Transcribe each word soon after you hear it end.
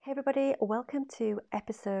everybody, welcome to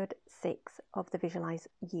episode 6 of the Visualize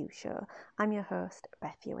You show. I'm your host,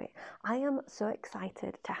 Beth Hewitt. I am so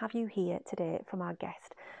excited to have you here today from our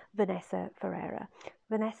guest, Vanessa Ferreira.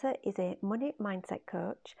 Vanessa is a money mindset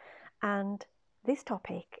coach, and this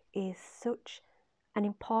topic is such an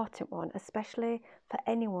important one, especially for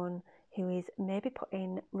anyone who is maybe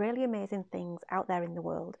putting really amazing things out there in the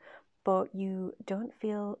world, but you don't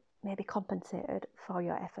feel maybe compensated for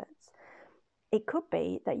your efforts. It could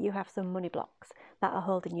be that you have some money blocks that are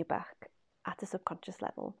holding you back at a subconscious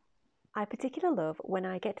level. I particularly love when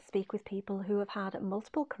I get to speak with people who have had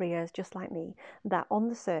multiple careers just like me, that on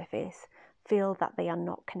the surface feel that they are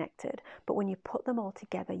not connected, but when you put them all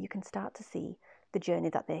together, you can start to see the journey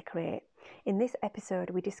that they create. In this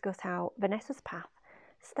episode, we discuss how Vanessa's path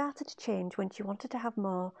started to change when she wanted to have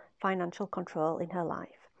more financial control in her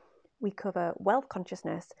life. We cover wealth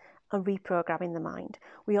consciousness and reprogramming the mind.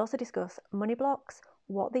 We also discuss money blocks,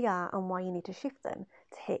 what they are and why you need to shift them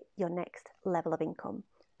to hit your next level of income.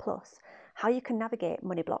 Plus, how you can navigate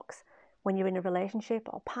money blocks when you're in a relationship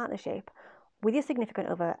or partnership with your significant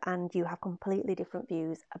other and you have completely different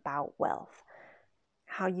views about wealth.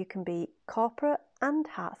 How you can be corporate and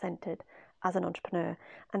heart-centered as an entrepreneur,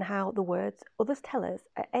 and how the words others tell us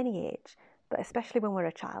at any age, but especially when we're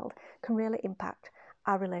a child, can really impact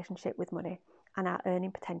our relationship with money and our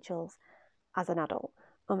earning potentials as an adult.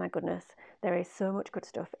 Oh my goodness, there is so much good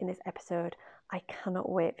stuff in this episode. I cannot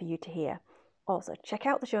wait for you to hear. Also, check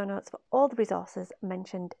out the show notes for all the resources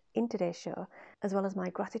mentioned in today's show, as well as my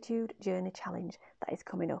gratitude journey challenge that is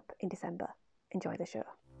coming up in December. Enjoy the show.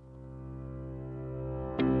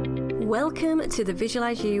 Welcome to the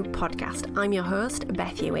Visualize You podcast. I'm your host,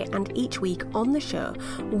 Beth Hewitt, and each week on the show,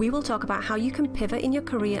 we will talk about how you can pivot in your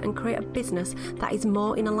career and create a business that is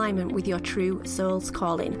more in alignment with your true soul's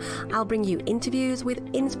calling. I'll bring you interviews with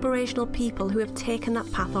inspirational people who have taken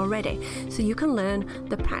that path already, so you can learn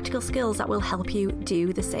the practical skills that will help you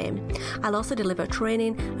do the same. I'll also deliver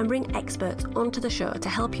training and bring experts onto the show to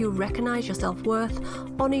help you recognize your self-worth,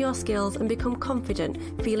 honor your skills, and become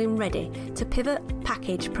confident, feeling ready to pivot,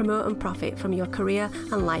 package, promote, and profit from your career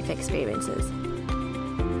and life experiences.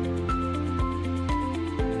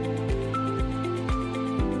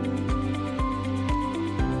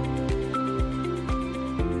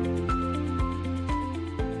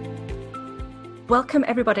 Welcome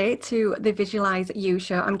everybody to the Visualize You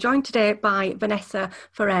show. I'm joined today by Vanessa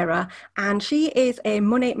Ferreira, and she is a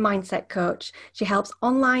money mindset coach. She helps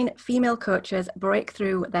online female coaches break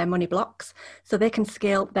through their money blocks so they can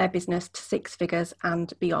scale their business to 6 figures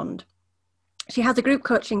and beyond. She has a group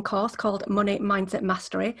coaching course called Money Mindset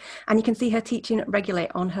Mastery, and you can see her teaching regularly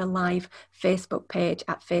on her live Facebook page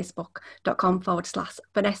at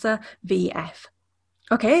facebook.com/Vanessa VF.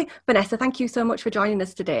 Okay, Vanessa, thank you so much for joining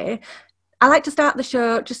us today. I like to start the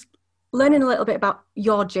show just learning a little bit about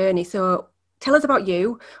your journey. So tell us about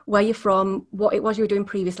you, where you're from, what it was you were doing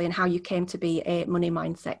previously, and how you came to be a money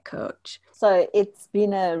mindset coach. So it's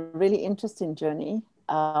been a really interesting journey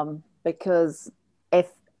because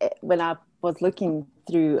when I was looking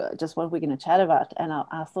through just what we're going to chat about, and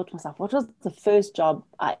I thought to myself, what was the first job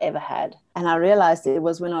I ever had? And I realized it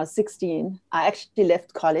was when I was 16. I actually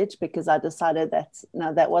left college because I decided that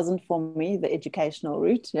that wasn't for me, the educational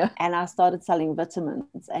route. Yeah. And I started selling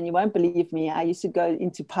vitamins. And you won't believe me, I used to go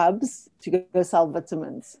into pubs to go sell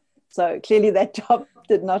vitamins. So clearly that job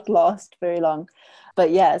did not last very long. But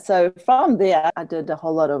yeah, so from there, I did a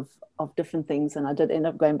whole lot of different things, and I did end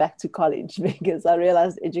up going back to college because I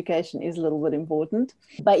realized education is a little bit important.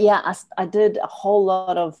 But yeah, I did a whole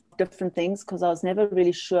lot of different things because I was never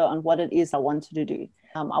really sure on what it is I wanted to do.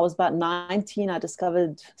 I was about 19, I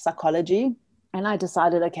discovered psychology, and I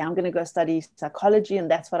decided, okay, I'm going to go study psychology, and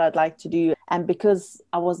that's what I'd like to do. And because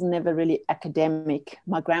I was never really academic,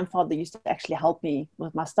 my grandfather used to actually help me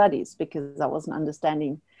with my studies because I wasn't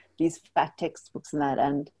understanding these fat textbooks and that.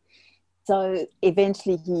 And so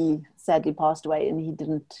eventually he sadly passed away, and he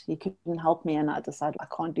couldn't help me. And I decided I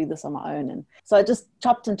can't do this on my own. And so I just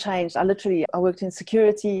chopped and changed. I worked in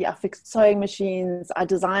security. I fixed sewing machines. I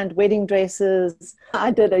designed wedding dresses.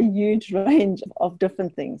 I did a huge range of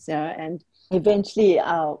different things, and eventually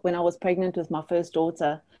when I was pregnant with my first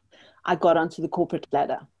daughter, I got onto the corporate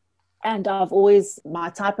ladder. And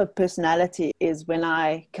my type of personality is when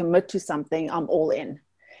I commit to something, I'm all in.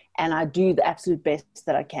 And I do the absolute best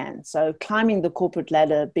that I can. So climbing the corporate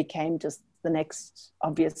ladder became just the next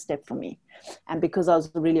obvious step for me. And because I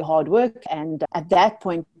was really hard work, and at that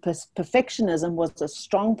point, perfectionism was a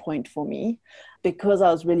strong point for me. Because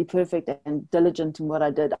I was really perfect and diligent in what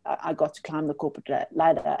I did, I got to climb the corporate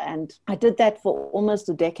ladder. And I did that for almost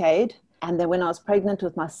a decade. And then when I was pregnant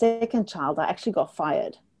with my second child, I actually got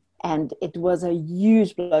fired. And it was a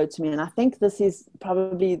huge blow to me. And I think this is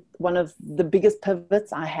probably one of the biggest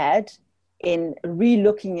pivots I had in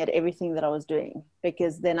re-looking at everything that I was doing,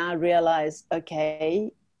 because then I realized,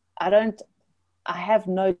 okay, I have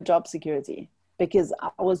no job security, because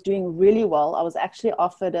I was doing really well. I was actually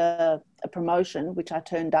offered a promotion, which I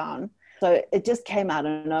turned down. So it just came out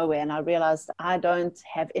of nowhere. And I realized I don't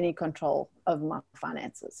have any control over my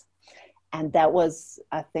finances. And that was,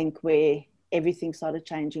 I think, where everything started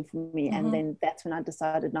changing for me. Mm-hmm. And then that's when I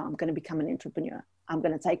decided, no, I'm going to become an entrepreneur. I'm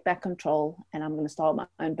going to take back control and I'm going to start my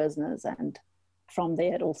own business. And from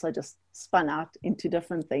there, it also just spun out into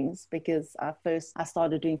different things, because I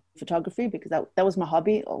started doing photography, because that was my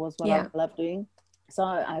hobby, or was what I loved doing. So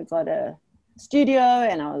I got a studio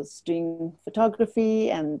and I was doing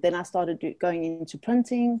photography, and then I started going into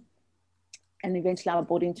printing, and eventually I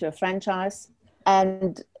bought into a franchise.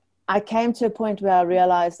 And I came to a point where I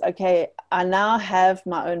realized, okay, I now have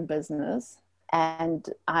my own business and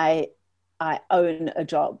I own a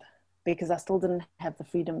job, because I still didn't have the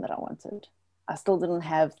freedom that I wanted. I still didn't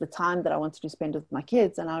have the time that I wanted to spend with my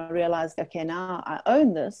kids. And I realized, okay, now I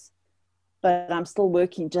own this, but I'm still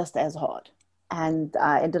working just as hard. And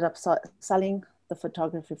I ended up selling the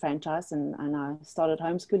photography franchise, and I started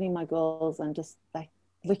homeschooling my girls and just like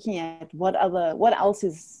looking at what else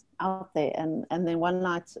is out there. And then one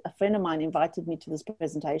night a friend of mine invited me to this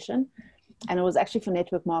presentation, and it was actually for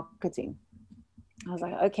network marketing. I was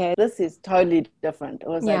like, okay, this is totally different. It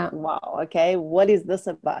was like, wow, okay, what is this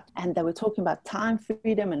about? And they were talking about time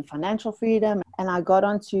freedom and financial freedom. And I got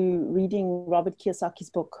onto reading Robert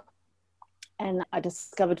Kiyosaki's book, and I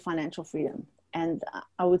discovered financial freedom. And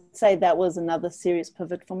I would say that was another serious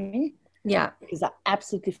pivot for me. Yeah. Because I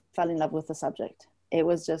absolutely fell in love with the subject. It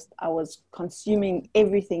was just, I was consuming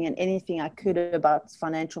everything and anything I could about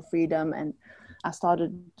financial freedom. And I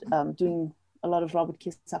started doing a lot of Robert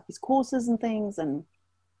Kiyosaki's courses and things, and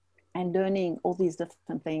learning all these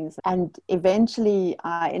different things. And eventually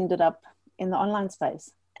I ended up in the online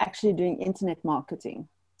space, actually doing internet marketing.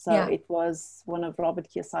 So it was one of Robert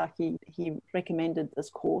Kiyosaki, he recommended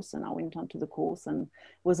this course, and I went on to the course, and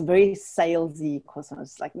it was a very salesy course. I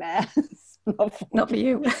was like, nah, it's not for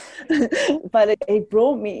you. But it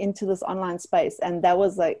brought me into this online space, and that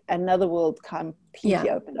was like another world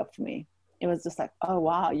completely opened up for me. It was just like, oh,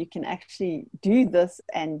 wow, you can actually do this,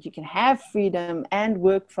 and you can have freedom and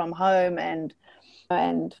work from home. And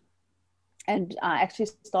I actually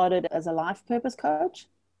started as a life purpose coach,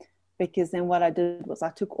 because then what I did was I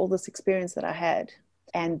took all this experience that I had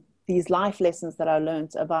and these life lessons that I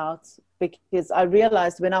learned about, because I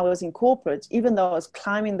realized when I was in corporate, even though I was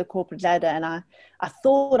climbing the corporate ladder and I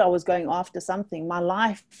thought I was going after something, my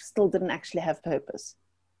life still didn't actually have purpose.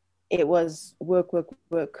 It was work,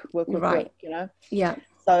 right. you know? Yeah.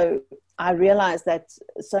 So I realized that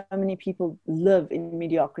so many people live in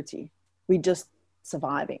mediocrity. We're just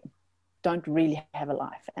surviving, don't really have a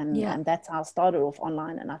life. And that's how I started off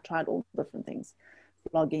online, and I tried all different things,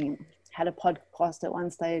 blogging, had a podcast at one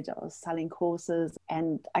stage, I was selling courses,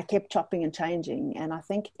 and I kept chopping and changing. And I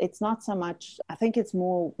think it's not so much, I think it's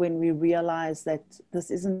more when we realize that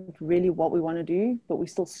this isn't really what we want to do, but we're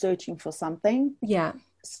still searching for something. Yeah.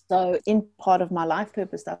 So in part of my life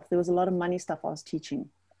purpose stuff, there was a lot of money stuff I was teaching.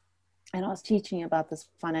 And I was teaching about this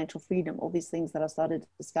financial freedom, all these things that I started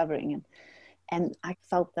discovering. And I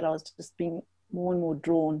felt that I was just being more and more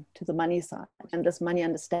drawn to the money side and this money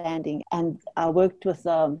understanding. And I worked with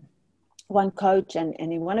one coach, and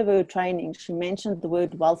in one of her trainings, she mentioned the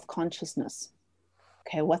word wealth consciousness.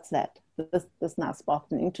 Okay, what's that? This now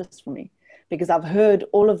sparked an interest for me, because I've heard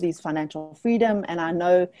all of these financial freedom, and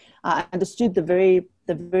I understood the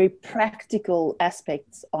very practical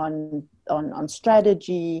aspects on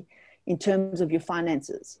strategy, in terms of your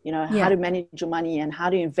finances, how to manage your money and how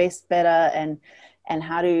to invest better, and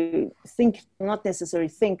how to think, not necessarily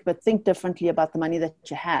think, but think differently about the money that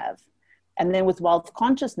you have. And then with wealth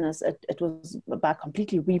consciousness, it was about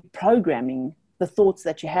completely reprogramming the thoughts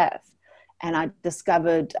that you have. And I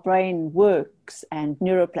discovered brain works and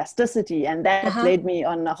neuroplasticity, and that led me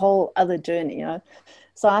on a whole other journey,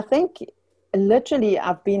 So I think literally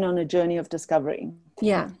I've been on a journey of discovering.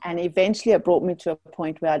 Yeah. And eventually it brought me to a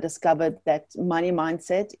point where I discovered that money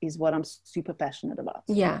mindset is what I'm super passionate about.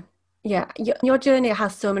 Yeah. Yeah. Your journey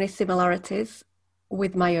has so many similarities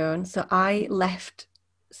with my own. So I left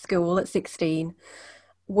school at 16,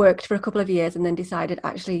 worked for a couple of years, and then decided,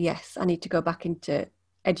 actually, yes, I need to go back into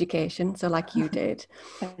education. So like you did.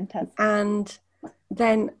 Fantastic. And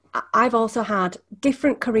then I've also had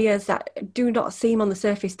different careers that do not seem on the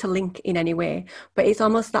surface to link in any way, but it's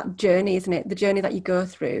almost that journey, isn't it? The journey that you go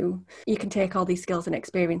through, you can take all these skills and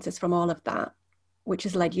experiences from all of that which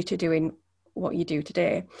has led you to doing what you do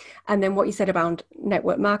today. And then what you said about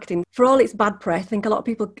network marketing, for all its bad press, I think a lot of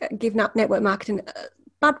people give network marketing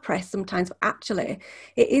bad press sometimes, but actually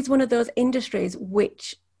it is one of those industries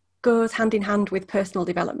which goes hand in hand with personal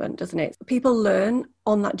development, doesn't it? People learn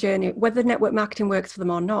on that journey, whether network marketing works for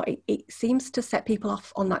them or not. It seems to set people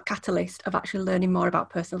off on that catalyst of actually learning more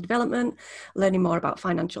about personal development, learning more about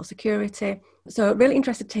financial security. So really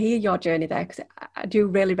interested to hear your journey there, because I do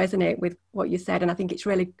really resonate with what you said. And I think it's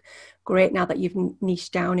really great now that you've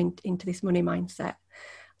niched down into this money mindset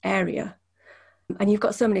area. And you've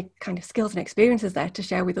got so many kind of skills and experiences there to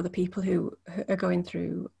share with other people who are going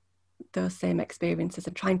through those same experiences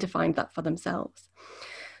and trying to find that for themselves.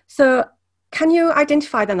 So can you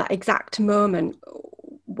identify then that exact moment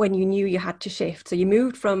when you knew you had to shift? So you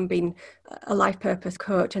moved from being a life purpose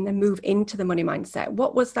coach and then move into the money mindset.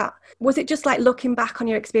 What was that? Was it just like looking back on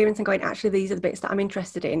your experience and going, actually, these are the bits that I'm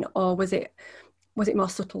interested in? Or was it more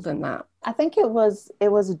subtle than that? I think it was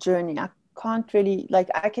a journey. I can't really, like,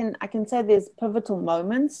 I can say there's pivotal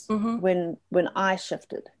moments when I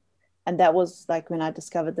shifted. And that was like when I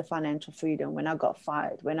discovered the financial freedom, when I got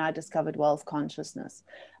fired, when I discovered wealth consciousness.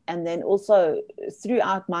 And then also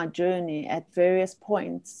throughout my journey at various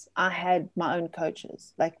points, I had my own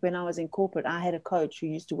coaches. Like when I was in corporate, I had a coach who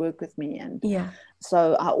used to work with me. And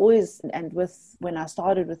so I always, and when I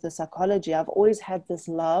started with the psychology, I've always had this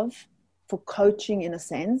love for coaching in a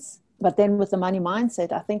sense. But then with the money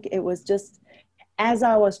mindset, I think it was just, as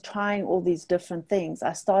I was trying all these different things,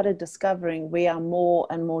 I started discovering where I'm more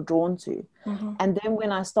and more drawn to. And then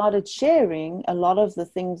when I started sharing, a lot of the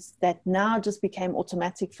things that now just became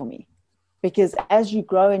automatic for me. Because as you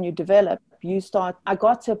grow and you develop, I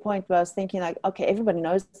got to a point where I was thinking like, okay, everybody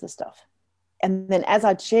knows this stuff. And then as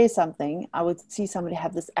I'd share something, I would see somebody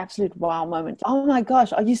have this absolute wow moment. Oh my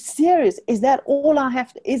gosh, are you serious? Is that all I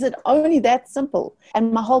have to, is it only that simple?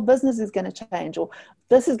 And my whole business is going to change, or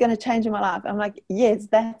this is going to change in my life. I'm like, yeah, it's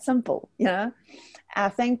that simple, you know? I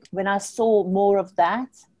think when I saw more of that,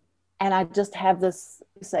 and I just have this,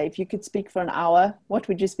 say, if you could speak for an hour, what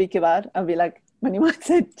would you speak about? I'd be like, money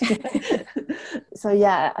mindset. So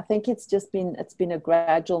yeah, I think it's been a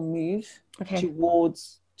gradual move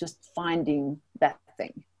towards just finding that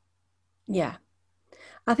thing. Yeah.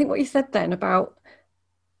 I think what you said then about,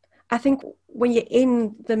 I think when you're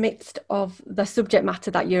in the midst of the subject matter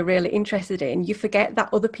that you're really interested in, you forget that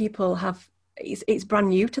other people it's brand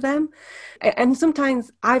new to them. And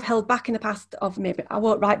sometimes I've held back in the past of maybe I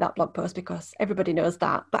won't write that blog post because everybody knows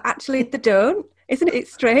that, but actually they don't. Isn't it?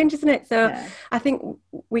 It's strange, isn't it? So yeah. I think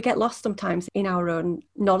we get lost sometimes in our own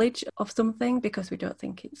knowledge of something because we don't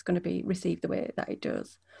think it's going to be received the way that it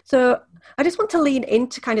does. So I just want to lean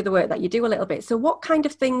into kind of the work that you do a little bit. So what kind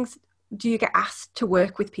of things do you get asked to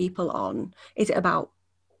work with people on? Is it about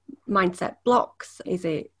mindset blocks? Is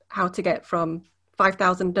it how to get from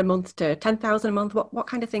 5,000 a month to 10,000 a month? What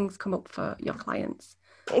kind of things come up for your clients?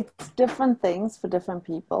 It's different things for different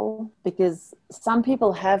people, because some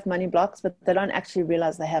people have money blocks, but they don't actually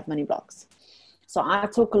realize they have money blocks. So I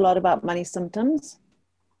talk a lot about money symptoms.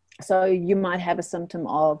 So you might have a symptom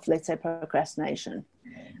of, let's say, procrastination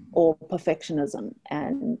or perfectionism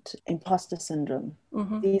and imposter syndrome,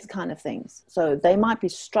 these kind of things. So they might be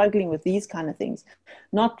struggling with these kind of things,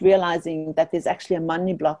 not realizing that there's actually a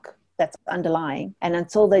money block that's underlying. And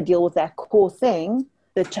until they deal with that core thing,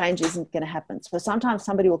 the change isn't going to happen. So sometimes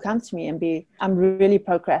somebody will come to me and be, I'm really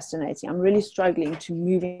procrastinating. I'm really struggling to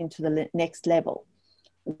move into the next level.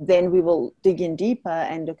 Then we will dig in deeper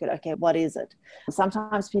and look at, okay, what is it?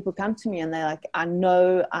 Sometimes people come to me and they're like, I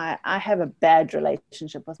know I have a bad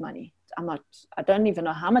relationship with money. I don't even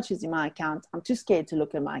know how much is in my account. I'm too scared to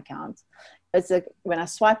look at my account. It's like when I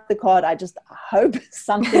swipe the card, I just hope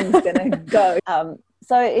something's going to go.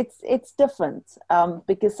 So it's different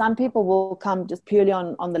because some people will come just purely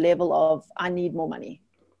on the level of, I need more money.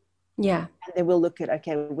 Yeah. And they will look at,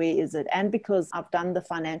 okay, where is it? And because I've done the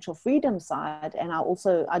financial freedom side, and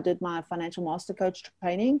I did my financial master coach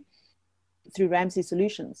training through Ramsey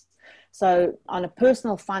Solutions. So on a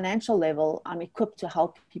personal financial level, I'm equipped to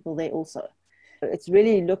help people there also. It's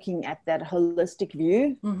really looking at that holistic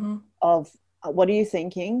view of what are you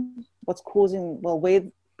thinking? What's causing, well, where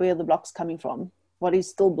are the blocks coming from? What is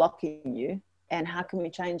still blocking you? And how can we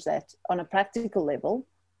change that on a practical level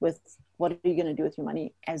with what are you going to do with your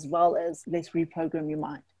money, as well as let's reprogram your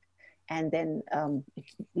mind. And then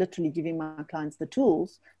literally giving my clients the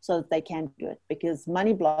tools so that they can do it. Because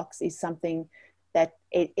money blocks is something that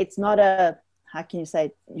it's not how can you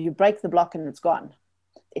say, you break the block and it's gone.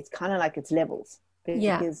 It's kind of like it's levels.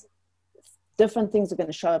 Because different things are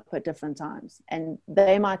going to show up at different times. And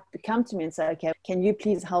they might come to me and say, okay, can you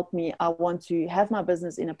please help me? I want to have my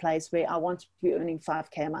business in a place where I want to be earning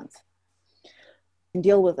 5K a month and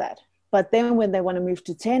deal with that. But then when they want to move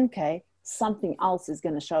to 10K, something else is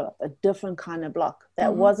going to show up, a different kind of block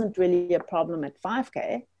that wasn't really a problem at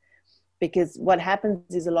 5K. Because what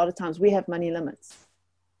happens is a lot of times we have money limits.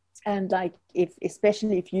 And like,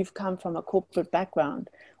 especially if you've come from a corporate background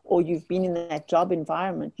or you've been in that job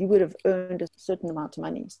environment, you would have earned a certain amount of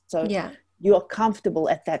money. So you're comfortable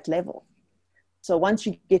at that level. So once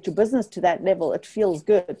you get your business to that level, it feels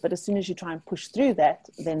good. But as soon as you try and push through that,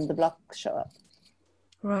 then the blocks show up.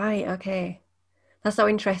 Right. Okay. That's so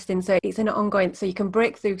interesting. So it's an ongoing, so you can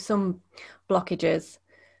break through some blockages,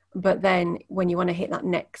 but then when you want to hit that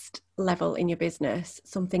next level in your business,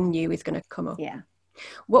 something new is going to come up. Yeah.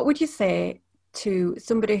 What would you say to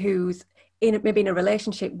somebody who's maybe in a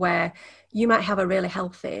relationship where you might have a really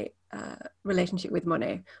healthy relationship with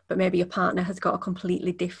money, but maybe your partner has got a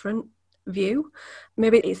completely different view?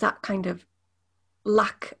 Maybe it's that kind of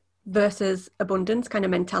lack versus abundance kind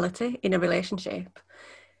of mentality in a relationship.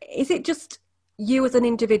 Is it just you as an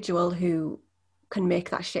individual who can make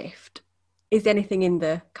that shift? Is there anything in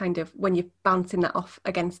the kind of, when you're bouncing that off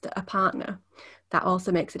against a partner, that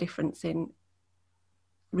also makes a difference in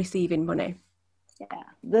receiving money? Yeah,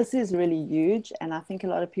 this is really huge. And I think a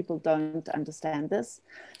lot of people don't understand this,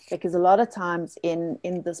 because a lot of times in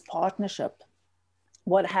this partnership,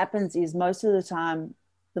 what happens is most of the time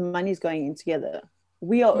the money's going in together.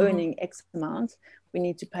 We are earning X amount. We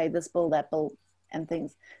need to pay this bill, that bill, and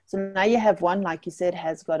things. So now you have one, like you said,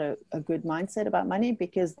 has got a good mindset about money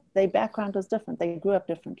because their background was different. They grew up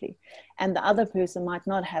differently. And the other person might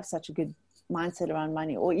not have such a good mindset around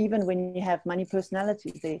money. Or even when you have money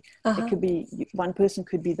personalities, it could be, one person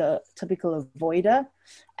could be the typical avoider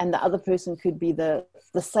and the other person could be the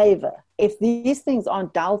saver. If these things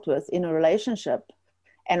aren't dealt with in a relationship,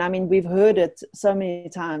 and I mean, we've heard it so many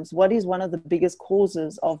times, what is one of the biggest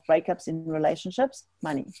causes of breakups in relationships?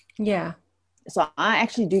 Money. Yeah. So I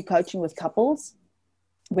actually do coaching with couples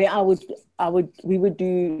where we would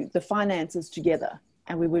do the finances together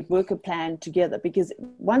and we would work a plan together, because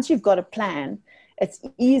once you've got a plan, it's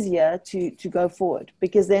easier to go forward.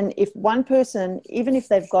 Because then if one person, even if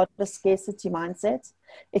they've got a scarcity mindset,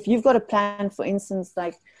 if you've got a plan, for instance,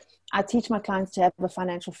 like I teach my clients to have a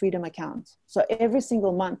financial freedom account. So every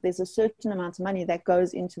single month, there's a certain amount of money that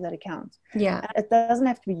goes into that account. Yeah. It doesn't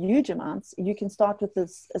have to be huge amounts. You can start with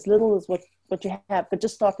as little as what you have, but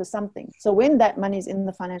just start with something. So when that money is in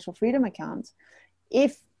the financial freedom account,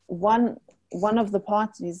 if one of the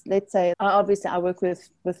parties, let's say, obviously I work with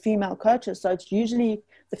female coaches. So it's usually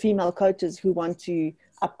the female coaches who want to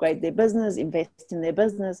upgrade their business, invest in their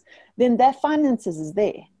business, then their finances is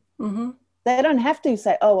there. Mm-hmm. They don't have to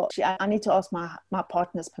say, oh, I need to ask my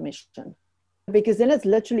partner's permission, because then it's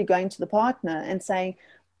literally going to the partner and saying,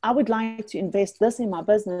 I would like to invest this in my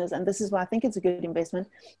business, and this is why I think it's a good investment.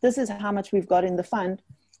 This is how much we've got in the fund.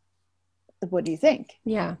 What do you think?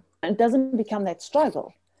 Yeah. And it doesn't become that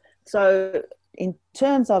struggle. So in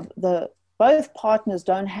terms of both partners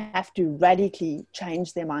don't have to radically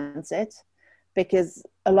change their mindset, because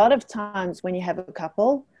a lot of times when you have a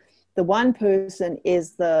couple, the one person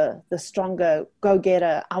is the stronger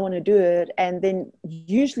go-getter, I want to do it. And then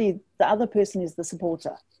usually the other person is the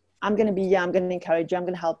supporter. I'm going to be, I'm going to encourage you, I'm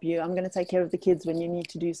going to help you, I'm going to take care of the kids when you need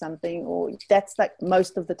to do something. Or that's like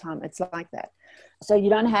most of the time it's like that. So you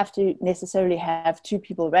don't have to necessarily have two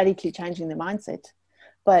people radically changing their mindset.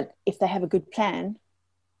 But if they have a good plan,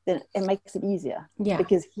 then it makes it easier. Yeah.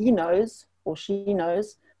 Because he knows or she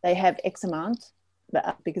knows they have X amount.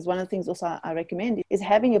 Because one of the things also I recommend is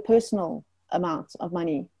having a personal amount of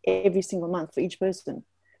money every single month for each person.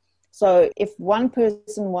 So if one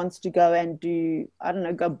person wants to go and do, I don't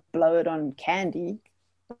know, go blow it on candy,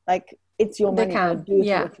 like it's your money, do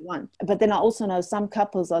what you want. But then I also know some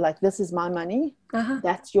couples are like, this is my money,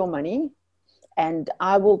 that's your money, and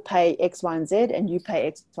I will pay X, Y, and Z, and you pay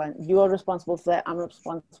X, Y, and you are responsible for that, I'm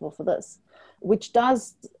responsible for this. Which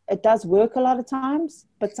does work a lot of times,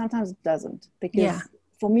 but sometimes it doesn't. Because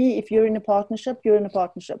for me, if you're in a partnership, you're in a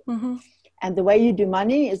partnership. Mm-hmm. And the way you do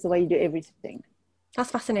money is the way you do everything.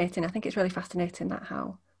 That's fascinating. I think it's really fascinating that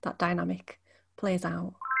how that dynamic plays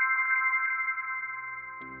out.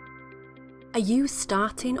 Are you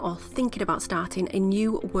starting or thinking about starting a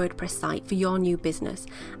new WordPress site for your new business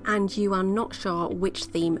and you are not sure which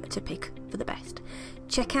theme to pick for the best?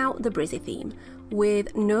 Check out the Brizzy theme.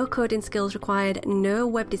 With no coding skills required, no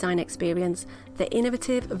web design experience, the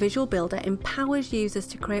innovative Visual Builder empowers users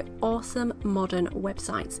to create awesome modern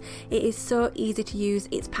websites. It is so easy to use,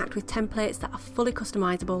 it's packed with templates that are fully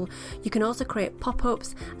customizable. You can also create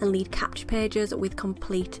pop-ups and lead capture pages with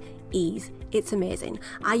complete ease. It's amazing.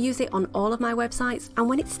 I use it on all of my websites, and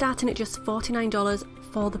when it's starting at just $49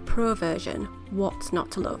 for the pro version, what's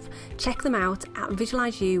not to love? Check them out at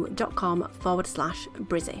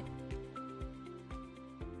visualizeyou.com/Brizzy.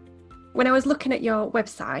 When I was looking at your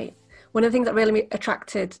website, one of the things that really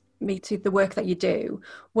attracted me to the work that you do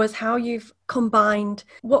was how you've combined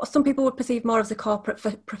what some people would perceive more as the corporate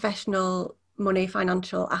professional money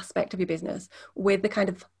financial aspect of your business with the kind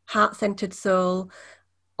of heart-centered soul,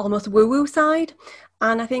 almost woo-woo side.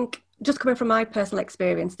 And I think just coming from my personal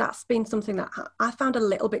experience, that's been something that I found a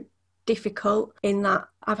little bit difficult, in that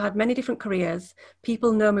I've had many different careers.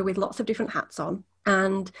 People know me with lots of different hats on,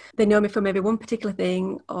 and they know me for maybe one particular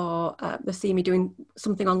thing, or they see me doing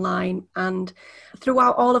something online. And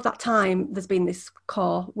throughout all of that time, there's been this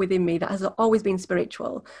core within me that has always been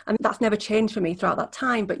spiritual, and that's never changed for me throughout that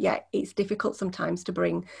time. But yet it's difficult sometimes to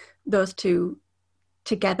bring those two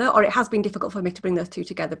together, or it has been difficult for me to bring those two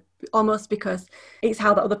together, almost because it's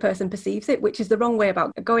how the other person perceives it, which is the wrong way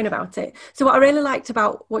about going about it. So what I really liked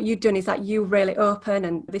about what you've done is that you really open,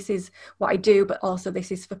 and this is what I do, but also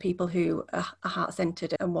this is for people who are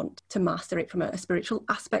heart-centered and want to master it from a spiritual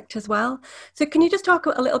aspect as well. So can you just talk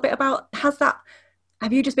a little bit about, have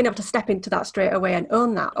you just been able to step into that straight away and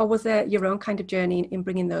own that, or was there your own kind of journey in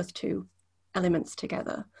bringing those two elements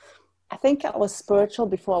together? I think I was spiritual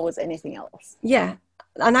before I was anything else. Yeah.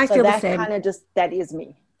 And I feel the same. That is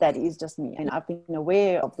me. That is just me. And I've been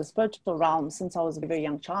aware of the spiritual realm since I was a very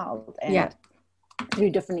young child. And through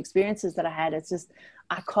different experiences that I had, it's just,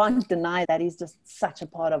 I can't deny that is just such a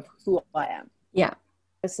part of who I am. Yeah.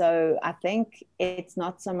 So I think it's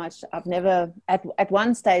not so much, I've never, at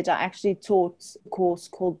one stage, I actually taught a course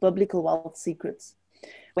called Biblical Wealth Secrets.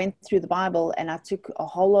 Went through the Bible, and I took a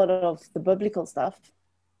whole lot of the biblical stuff,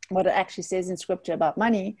 what it actually says in scripture about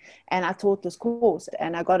money, and I taught this course,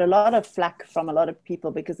 and I got a lot of flack from a lot of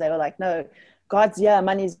people because they were like, no, God's here,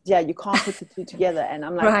 money's here, you can't put the two together. And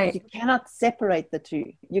I'm like, right. You cannot separate the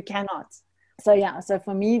two, you cannot. So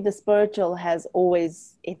for me, the spiritual has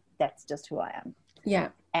always, that's just who I am. Yeah.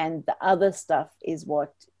 And the other stuff is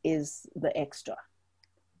what is the extra.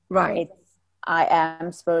 Right. I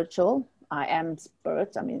am spiritual, I am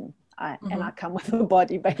spirit, and I come with a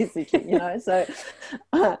body, basically, so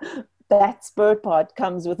that spirit part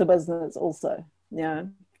comes with the business also. Yeah.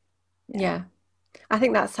 I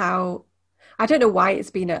think that's how, I don't know why it's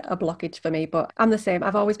been a blockage for me, but I'm the same.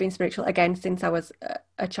 I've always been spiritual, again, since I was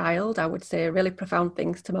a child. I would say really profound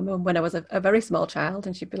things to my mum when I was a very small child,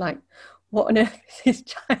 and she'd be like, what on earth is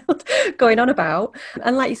this child going on about?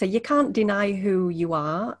 And like you say, you can't deny who you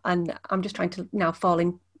are, and I'm just trying to now fall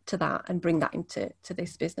into that and bring that into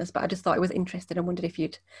this business. But I just thought it was interesting and wondered if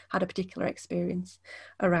you'd had a particular experience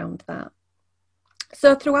around that.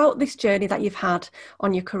 So throughout this journey that you've had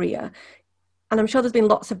on your career, and I'm sure there's been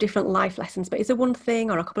lots of different life lessons, but is there one thing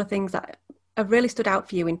or a couple of things that have really stood out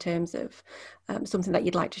for you in terms of something that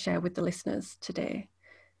you'd like to share with the listeners today?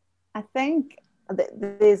 I think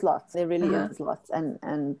there's lots. There really is lots.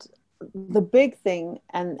 And the big thing,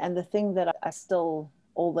 and the thing that I still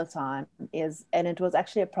all the time is, and it was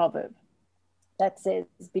actually a proverb that says,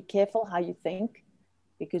 be careful how you think,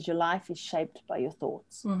 because your life is shaped by your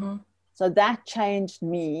thoughts. Mm-hmm. So that changed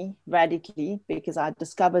me radically, because I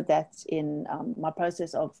discovered that in my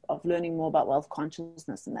process of learning more about wealth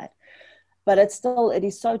consciousness and that. But it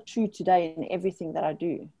is so true today in everything that I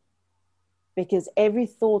do, because every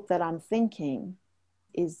thought that I'm thinking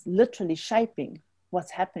is literally shaping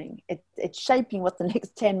what's happening. It's shaping what the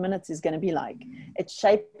next 10 minutes is going to be like. It's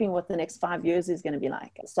shaping what the next 5 years is going to be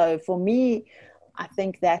like. So for me, I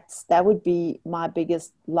think that would be my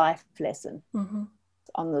biggest life lesson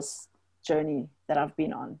on this journey that I've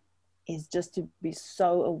been on, is just to be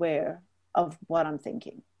so aware of what I'm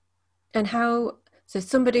thinking. And how, so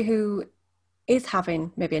somebody who is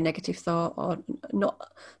having maybe a negative thought, or not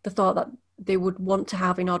the thought that they would want to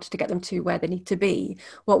have in order to get them to where they need to be,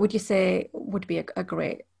 what would you say would be a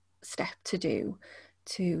great step to do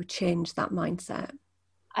to change that mindset?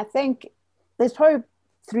 I think there's probably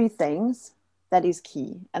 3 things that is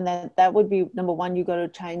key. And then that would be, number one, you got to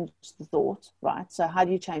change the thought, right? So how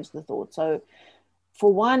do you change the thought? So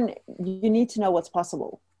for one, you need to know what's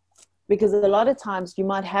possible, because a lot of times you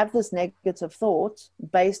might have this negative thought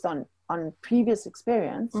based on previous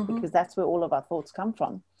experience, because that's where all of our thoughts come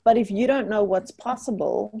from. But if you don't know what's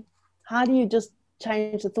possible, how do you just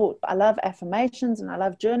change the thought. I love affirmations and I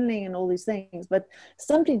love journaling and all these things, but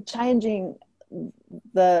simply changing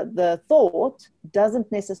the thought doesn't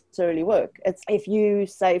necessarily work. It's if you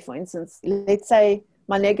say, for instance, let's say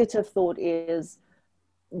my negative thought is,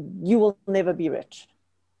 you will never be rich.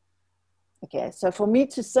 Okay, so for me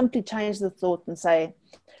to simply change the thought and say,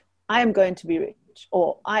 I am going to be rich,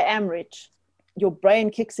 or I am rich, your brain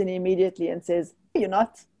kicks in immediately and says, you're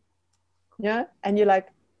not. Yeah, and you're like,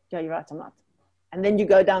 yeah, you're right, I'm not. And then you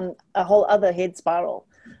go down a whole other head spiral.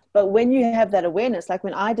 But when you have that awareness, like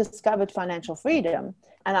when I discovered financial freedom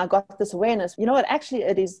and I got this awareness, you know what, actually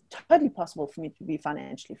it is totally possible for me to be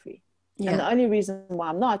financially free. Yeah. And the only reason why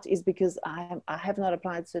I'm not is because I have not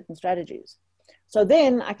applied certain strategies. So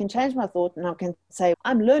then I can change my thought and I can say,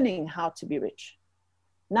 I'm learning how to be rich.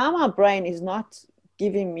 Now my brain is not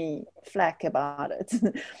giving me flack about it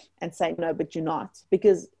and saying, no, but you're not,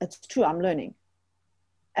 because it's true, I'm learning.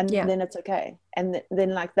 And then it's okay. And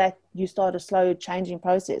then like that, you start a slow changing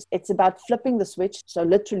process. It's about flipping the switch. So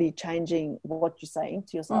literally changing what you're saying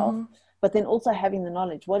to yourself, but then also having the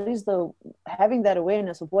knowledge. Having that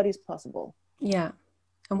awareness of what is possible. Yeah.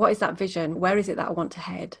 And what is that vision? Where is it that I want to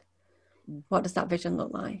head? What does that vision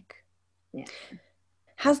look like? Yeah.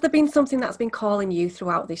 Has there been something that's been calling you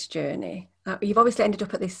throughout this journey? You've obviously ended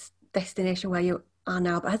up at this destination where you are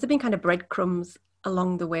now, but has there been kind of breadcrumbs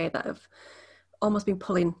along the way that have almost been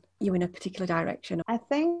pulling you in a particular direction? I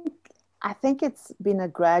think it's been a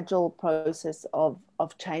gradual process of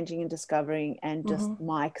changing and discovering, and just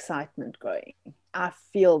my excitement growing. I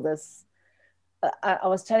feel this. I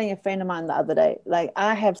was telling a friend of mine the other day, like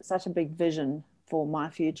I have such a big vision for my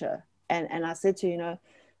future. And I said to,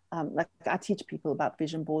 like I teach people about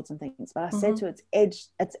vision boards and things, but I said to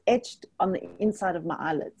it's etched on the inside of my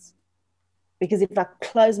eyelids. Because if I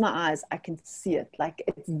close my eyes, I can see it. Like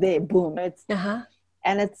it's there, boom. It's that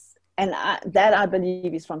I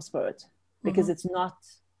believe is from spirit, because it's not.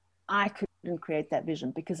 I couldn't create that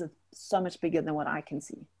vision because it's so much bigger than what I can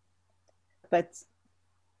see. But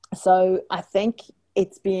so I think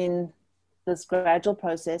it's been this gradual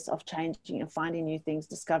process of changing and finding new things,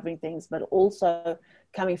 discovering things, but also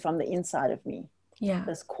coming from the inside of me. Yeah,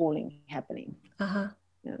 this calling happening. Yeah.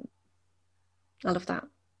 I love that.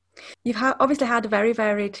 You've obviously had a very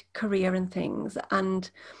varied career and things, and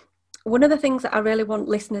one of the things that I really want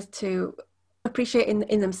listeners to appreciate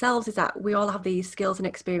in themselves is that we all have these skills and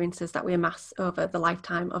experiences that we amass over the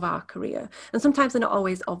lifetime of our career, and sometimes they're not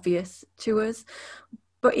always obvious to us.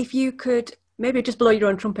 But if you could maybe just blow your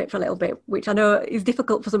own trumpet for a little bit, which I know is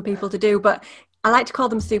difficult for some people to do, but I like to call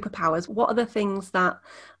them superpowers. What are the things that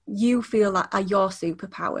you feel like are your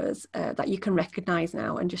superpowers that you can recognize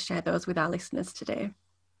now, and just share those with our listeners today?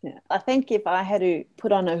 Yeah, I think if I had to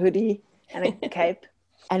put on a hoodie and a cape,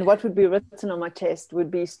 and what would be written on my chest would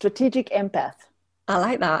be strategic empath. I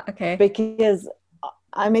like that. Okay. Because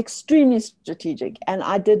I'm extremely strategic, and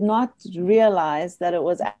I did not realize that it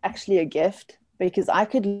was actually a gift, because I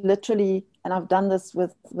could literally, and I've done this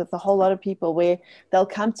with a whole lot of people, where they'll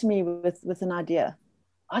come to me with an idea.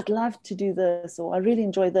 I'd love to do this, or I really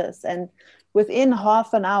enjoy this. And within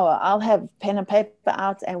half an hour, I'll have pen and paper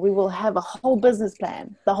out, and we will have a whole business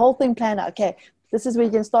plan, the whole thing planned out. Okay, this is where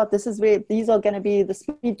you can start. This is where these are going to be the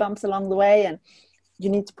speed bumps along the way. And you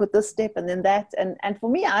need to put this step and then that. And for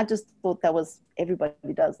me, I just thought that was,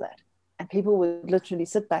 everybody does that. And people would literally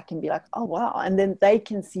sit back and be like, oh, wow. And then they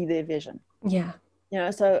can see their vision. Yeah.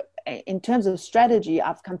 So in terms of strategy,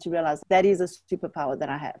 I've come to realize that is a superpower that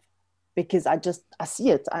I have, because I see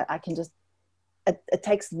it. I can just, it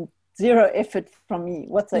takes zero effort from me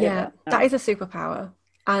whatsoever. Yeah, that is a superpower.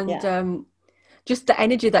 And just the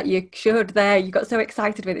energy that you showed there, you got so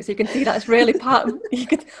excited with it. So you can see that's really part of, you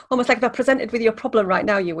could almost, like if I presented with your problem right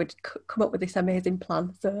now, you would come up with this amazing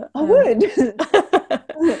plan. So I would.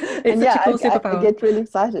 It's such a cool superpower. I get really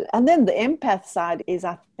excited. And then the empath side is,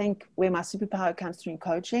 I think, where my superpower comes through in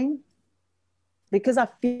coaching, because I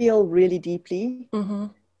feel really deeply.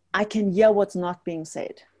 I can hear what's not being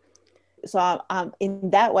said. So I'm in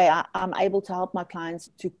that way, I'm able to help my clients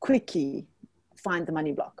to quickly find the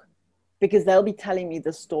money block, because they'll be telling me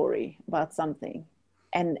the story about something,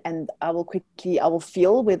 and I will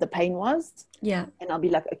feel where the pain was. Yeah. And I'll be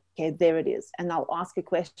like, okay, there it is. And I'll ask a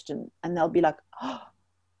question, and they'll be like, oh,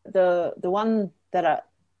 the one that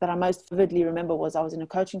I most vividly remember was, I was in a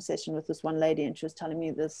coaching session with this one lady, and she was telling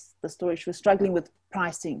me the story. She was struggling with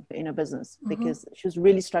pricing in her business, because she was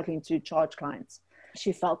really struggling to charge clients.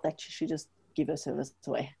 She felt that she should just give her service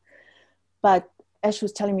away. But as she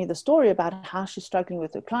was telling me the story about how she's struggling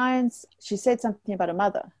with her clients, she said something about her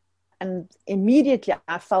mother. And immediately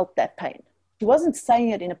I felt that pain. wasn't saying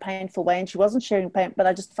it in a painful way and she wasn't sharing pain, but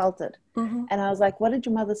I just felt it. Mm-hmm. And I was like, what did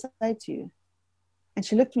your mother say to you? And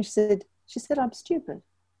she looked at me, she said, I'm stupid.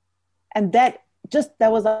 And that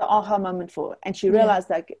was an aha moment for her. And she realized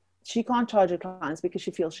that she can't charge her clients because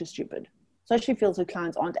she feels she's stupid. So she feels her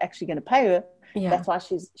clients aren't actually going to pay her. Yeah. That's why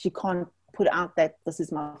she can't put out that this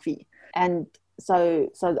is my fee. And so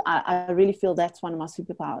I really feel that's one of my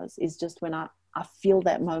superpowers, is just when I feel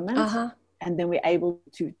that moment, and then we're able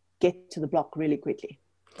to get to the block really quickly.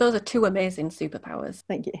 Those are two amazing superpowers.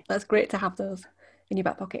 Thank you. That's great to have those in your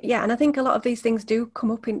back pocket. Yeah, and I think a lot of these things do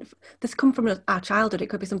come from our childhood. It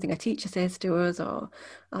could be something a teacher says to us, or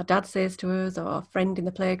our dad says to us, or a friend in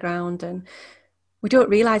the playground, and we don't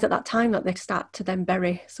realise at that time that they start to then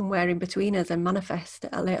bury somewhere in between us and manifest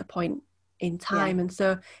at a later point in time. And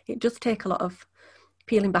so it does take a lot of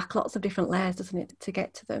peeling back lots of different layers, doesn't it, to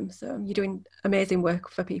get to them. So you're doing amazing work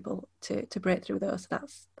for people to break through those. So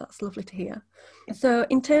that's lovely to hear. So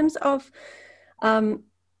in terms of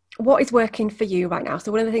what is working for you right now,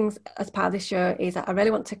 so one of the things as part of this show is that I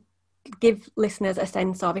really want to give listeners a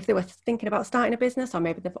sense of, if they were thinking about starting a business, or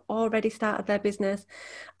maybe they've already started their business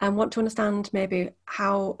and want to understand maybe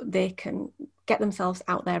how they can get themselves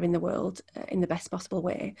out there in the world in the best possible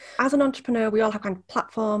way. As an entrepreneur, we all have kind of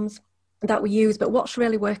platforms that we use, but what's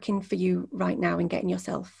really working for you right now in getting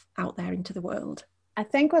yourself out there into the world? I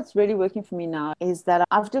think what's really working for me now is that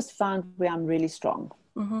I've just found where I'm really strong.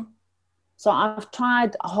 Mm-hmm. So I've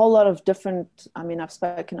tried a whole lot of different, I've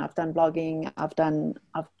spoken, I've done blogging,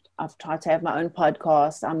 I've tried to have my own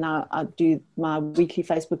podcast. I do my weekly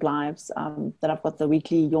Facebook lives, that I've got the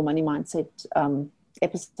weekly Your Money Mindset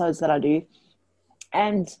episodes that I do.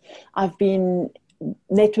 And I've been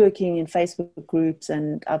networking in Facebook groups,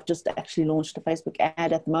 and I've just actually launched a Facebook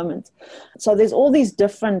ad at the moment. So there's all these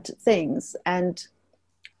different things. And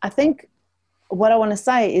I think what I want to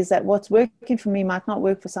say is that what's working for me might not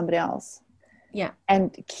work for somebody else. Yeah.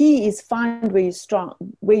 And key is find where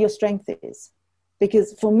your strength is.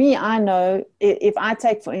 Because for me, I know if I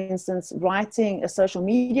take, for instance, writing a social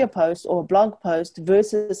media post or a blog post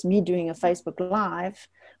versus me doing a Facebook Live,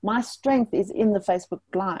 my strength is in the Facebook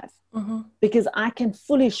Live. Mm-hmm. Because I can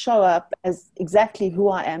fully show up as exactly who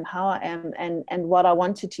I am, how I am, and what I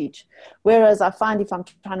want to teach. Whereas I find if I'm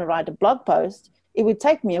trying to write a blog post, it would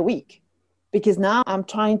take me a week, because now I'm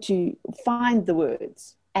trying to find the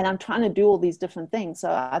words and I'm trying to do all these different things. So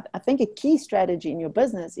I think a key strategy in your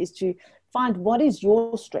business is to find what is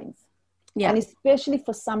your strength. Yeah. And especially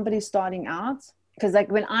for somebody starting out, because like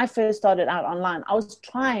when I first started out online, I was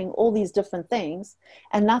trying all these different things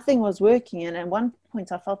and nothing was working. And at one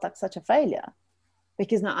point I felt like such a failure,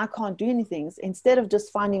 because now I can't do anything. Instead of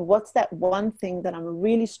just finding what's that one thing that I'm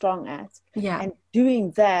really strong at, and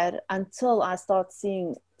doing that until I start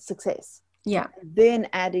seeing success. Yeah. Then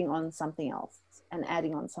adding on something else and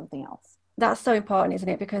adding on something else. That's so important, isn't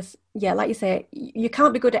it? Because, like you say, you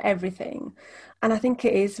can't be good at everything. And I think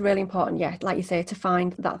it is really important, like you say, to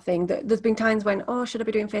find that thing. There's been times when, should I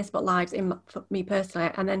be doing Facebook Lives for me personally?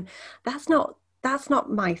 And then that's not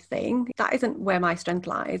my thing. That isn't where my strength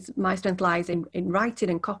lies. My strength lies in writing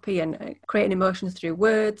and copy and creating emotions through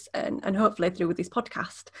words and hopefully through this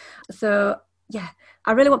podcast. So,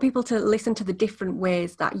 I really want people to listen to the different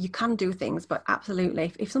ways that you can do things. But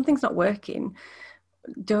absolutely, if something's not working,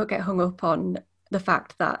 don't get hung up on the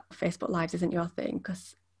fact that Facebook Lives isn't your thing,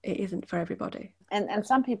 because it isn't for everybody. And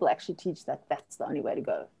some people actually teach that that's the only way to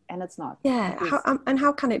go, and it's not. Yeah,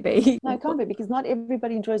 how can it be? No, it can't be, because not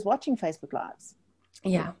everybody enjoys watching Facebook Lives.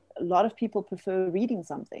 Yeah. A lot of people prefer reading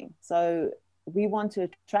something. So we want to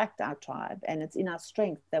attract our tribe, and it's in our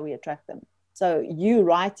strength that we attract them. So you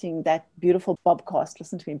writing that beautiful blog post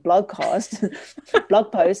with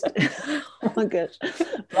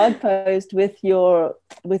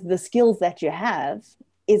the skills that you have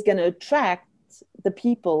is going to attract the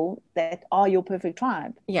people that are your perfect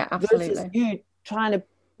tribe. Yeah, absolutely. Versus you trying to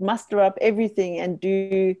muster up everything and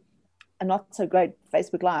do a not so great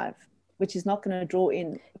Facebook Live, which is not going to draw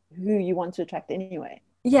in who you want to attract anyway.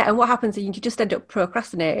 Yeah, and what happens is you just end up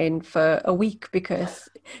procrastinating for a week because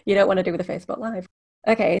you don't want to do the Facebook Live.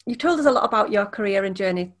 Okay, you've told us a lot about your career and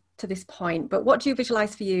journey to this point, but what do you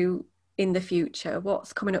visualise for you in the future?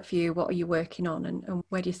 What's coming up for you? What are you working on, and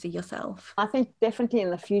where do you see yourself? I think definitely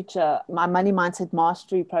in the future, my Money Mindset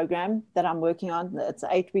Mastery program that I'm working on, it's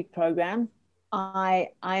an 8-week program. I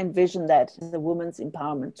envision that as a women's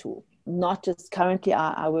empowerment tool. Not just currently,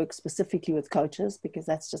 I work specifically with coaches because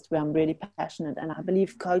that's just where I'm really passionate. And I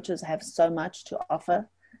believe coaches have so much to offer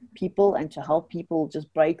people and to help people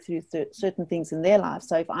just break through certain things in their life.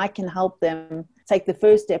 So if I can help them take the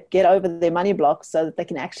first step, get over their money blocks so that they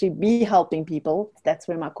can actually be helping people, that's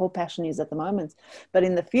where my core passion is at the moment. But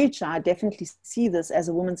in the future, I definitely see this as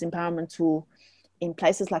a women's empowerment tool in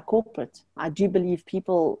places like corporate. I do believe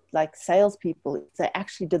people like salespeople, if they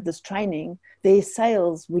actually did this training, their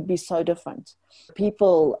sales would be so different.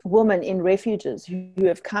 People, women in refuges who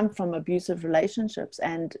have come from abusive relationships,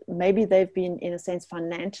 and maybe they've been, in a sense,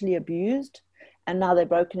 financially abused, and now they're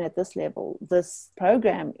broken at this level. This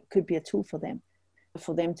program could be a tool for them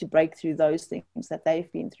to break through those things that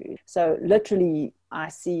they've been through. So literally, I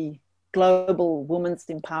see global women's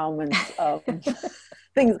empowerment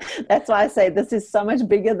things. That's why I say this is so much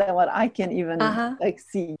bigger than what I can even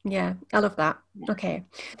see. Yeah, I love that. Okay.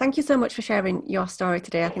 Thank you so much for sharing your story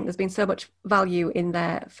today. I think there's been so much value in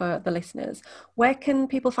there for the listeners. Where can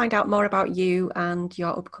people find out more about you and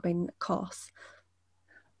your upcoming course?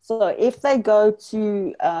 So if they go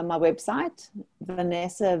to my website,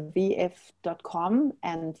 vanessavf.com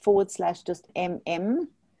and /just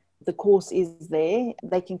the course is there.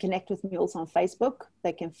 They can connect with me also on Facebook.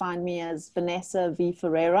 They can find me as Vanessa V.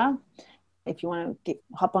 Ferreira. If you want to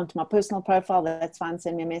hop onto my personal profile, that's fine.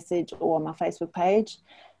 Send me a message, or on my Facebook page.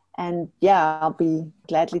 And yeah, I'll be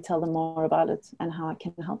gladly tell them more about it and how I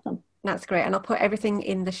can help them. That's great. And I'll put everything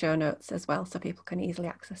in the show notes as well so people can easily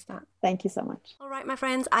access that. Thank you so much. All right, my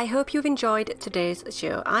friends, I hope you've enjoyed today's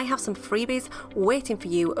show. I have some freebies waiting for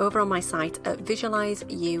you over on my site at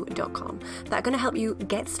visualizeyou.com that are going to help you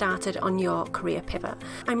get started on your career pivot.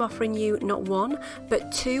 I'm offering you not one,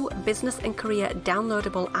 but 2 business and career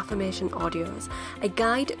downloadable affirmation audios, a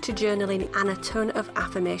guide to journaling, and a ton of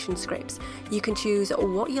affirmation scripts. You can choose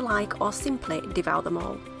what you like or simply devour them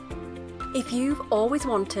all. If you've always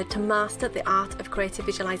wanted to master the art of creative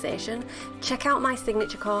visualization, check out my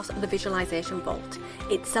signature course, The Visualization Vault.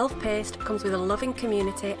 It's self-paced, comes with a loving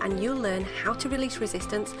community, and you'll learn how to release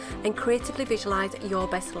resistance and creatively visualize your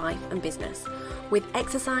best life and business. With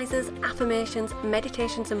exercises, affirmations,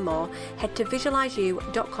 meditations, and more, head to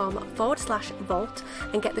visualizeyou.com/vault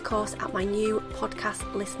and get the course at my new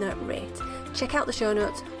podcast listener rate. Check out the show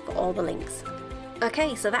notes for all the links.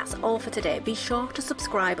 Okay, so that's all for today. Be sure to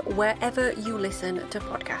subscribe wherever you listen to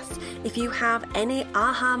podcasts. If you have any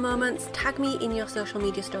aha moments, tag me in your social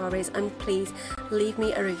media stories, and please leave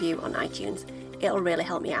me a review on iTunes. It'll really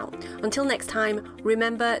help me out. Until next time,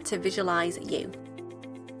 remember to visualize you.